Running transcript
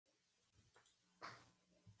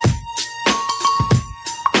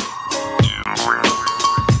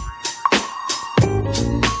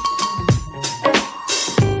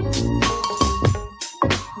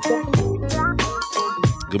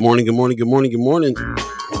Good morning, good morning, good morning, good morning.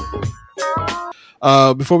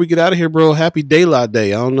 Before we get out of here, bro, happy Daylight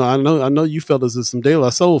Day. I know you fellas are some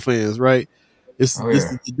Daylight Soul fans, right? This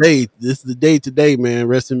is the day. This is the day today, man.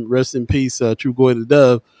 Rest in peace, True Goy the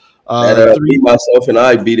Dove. Beat myself and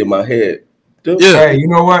I beat in my head. Yeah. Hey, you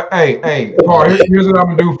know what? Hey, Paul, here's what I'm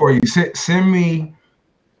gonna do for you. Send me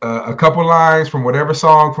a couple lines from whatever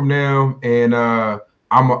song from them, and I'm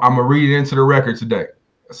gonna read it into the record today.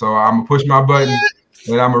 So I'm gonna push my button,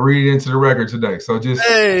 and I'm gonna read it into the record today. So just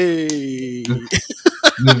let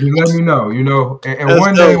me know, you know. And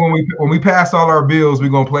one day when we pass all our bills, we're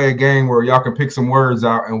gonna play a game where y'all can pick some words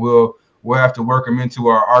out, and we'll have to work them into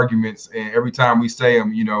our arguments. And every time we say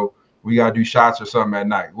them, you know, we gotta do shots or something at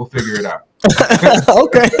night. We'll figure it out.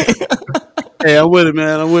 Okay. Hey, I'm with it,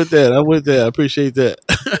 man. I'm with that. I appreciate that.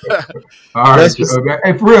 All right.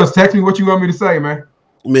 Hey, for real, text me what you want me to say, man.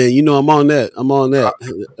 Man, you know I'm on that.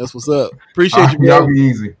 That's what's up. Appreciate you, bro. That'll be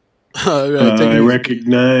easy. I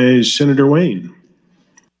recognize Senator Wayne.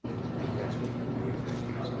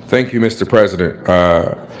 Thank you, Mr. President.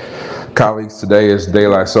 Colleagues, today is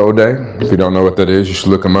Daylight Soul Day. If you don't know what that is, you should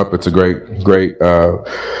look them up. It's a great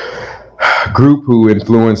group who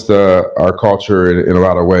influenced our culture in a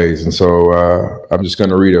lot of ways. And so I'm just going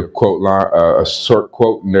to read a short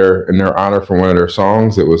quote in their honor from one of their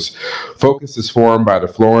songs. It was, "Focus is formed by the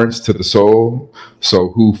Florence to the soul. So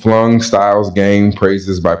who flung styles gain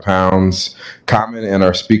praises by pounds. Common and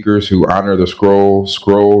our speakers who honor the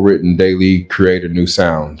scroll written daily create a new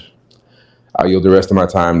sound." I'll yield the rest of my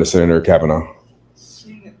time to Senator Kavanaugh.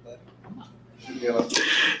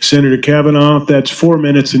 Senator Kavanaugh, that's 4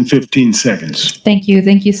 minutes and 15 seconds. Thank you.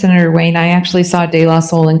 Thank you, Senator Wayne. I actually saw De La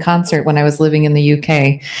Soul in concert when I was living in the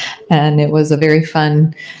UK, and it was a very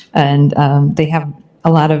fun, and they have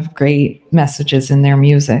a lot of great messages in their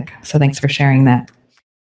music. So thanks for sharing that.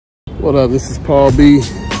 What up? This is Paul B.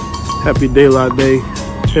 Happy Daylight Day.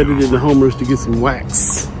 Headed into Homer's to get some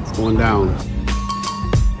wax. It's going down.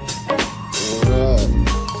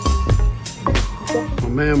 My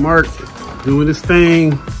man Mark doing his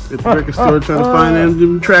thing at the record store, trying to find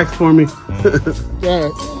them tracks for me. Yeah.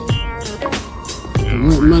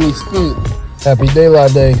 Money spent. Happy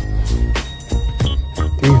Daylight Day.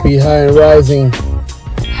 3 feet high and rising.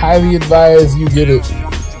 Highly advised you get it.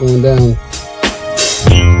 It's going down.